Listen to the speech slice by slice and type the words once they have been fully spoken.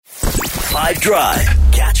5 Drive.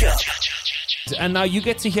 Catch up. And now you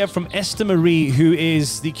get to hear from Esther Marie, who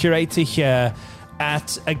is the curator here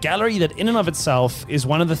at a gallery that in and of itself is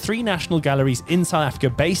one of the 3 national galleries in South Africa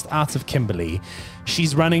based out of Kimberley.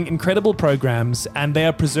 She's running incredible programs and they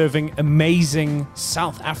are preserving amazing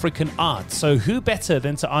South African art. So who better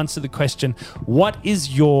than to answer the question, what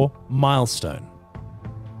is your milestone?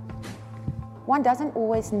 One doesn't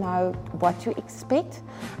always know what to expect,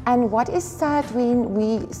 and what is sad when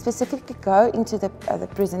we specifically go into the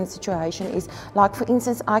prison situation is, like for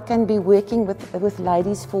instance, I can be working with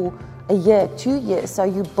ladies for a year, 2 years, so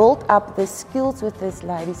you build up the skills with these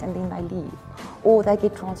ladies and then they leave, or they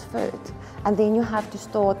get transferred, and then you have to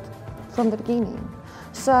start from the beginning.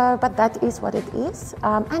 So, but that is what it is,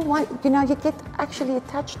 and one, you get actually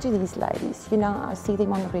attached to these ladies. I see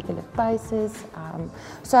them on a regular basis.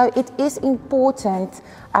 So it is important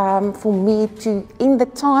for me to, in the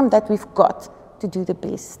time that we've got, to do the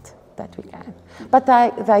best that we can. But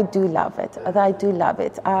they do love it. They do love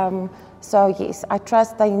it. So yes, I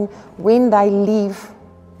trust them. When they leave,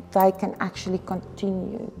 they can actually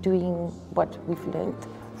continue doing what we've learned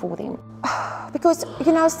for them. Because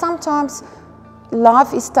sometimes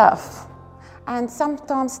life is tough, and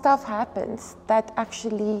sometimes stuff happens that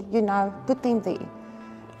actually, put them there.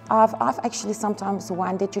 I've actually sometimes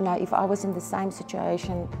wondered, if I was in the same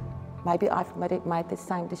situation, maybe I've made the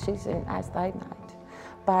same decision as they made.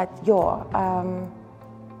 But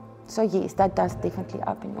so yes, that does definitely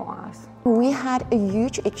open your eyes. We had a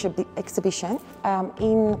huge exhibition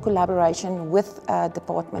in collaboration with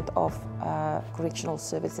Department of Correctional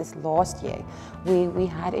Services last year, where we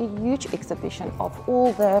had a huge exhibition of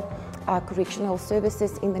all the correctional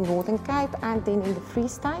services in the Northern Cape and then in the Free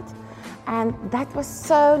State. And that was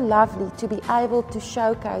so lovely to be able to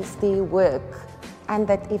showcase their work and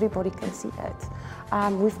that everybody can see it.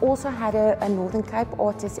 We've also had a Northern Cape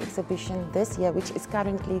Artists exhibition this year, which is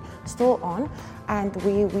currently still on, and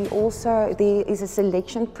we also, there is a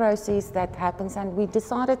selection process that happens, and we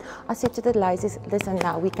decided, I said to the ladies, listen,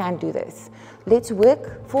 now we can do this. Let's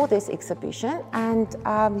work for this exhibition, and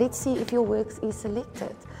let's see if your works is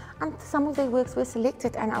selected. And some of their works were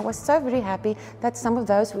selected, and I was so very happy that some of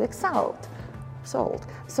those works sold. So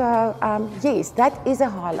yes, that is a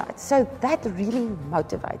highlight. So that really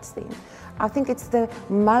motivates them. I think it's the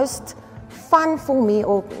most fun for me,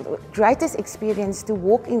 or greatest experience, to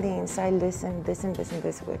walk in there and say, listen, this and this and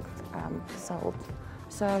this work sold.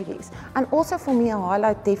 So yes, and also for me a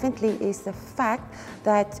highlight definitely is the fact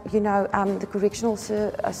that the correctional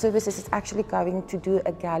services is actually going to do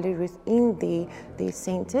a gallery within their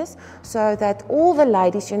centres, so that all the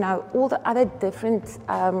ladies, all the other different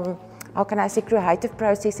how can I say, creative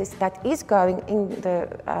processes that is going in the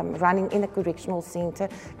running in a correctional centre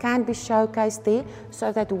can be showcased there,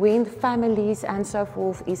 so that when families and so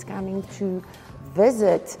forth is coming to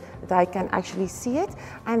visit, they can actually see it,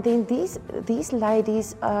 and then these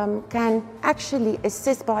ladies can actually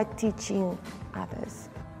assist by teaching others.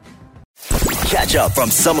 Catch up from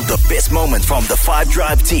some of the best moments from the 5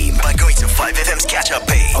 Drive team by going to 5FM's catch up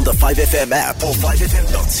page on the 5FM app or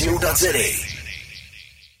 5FM.co.za.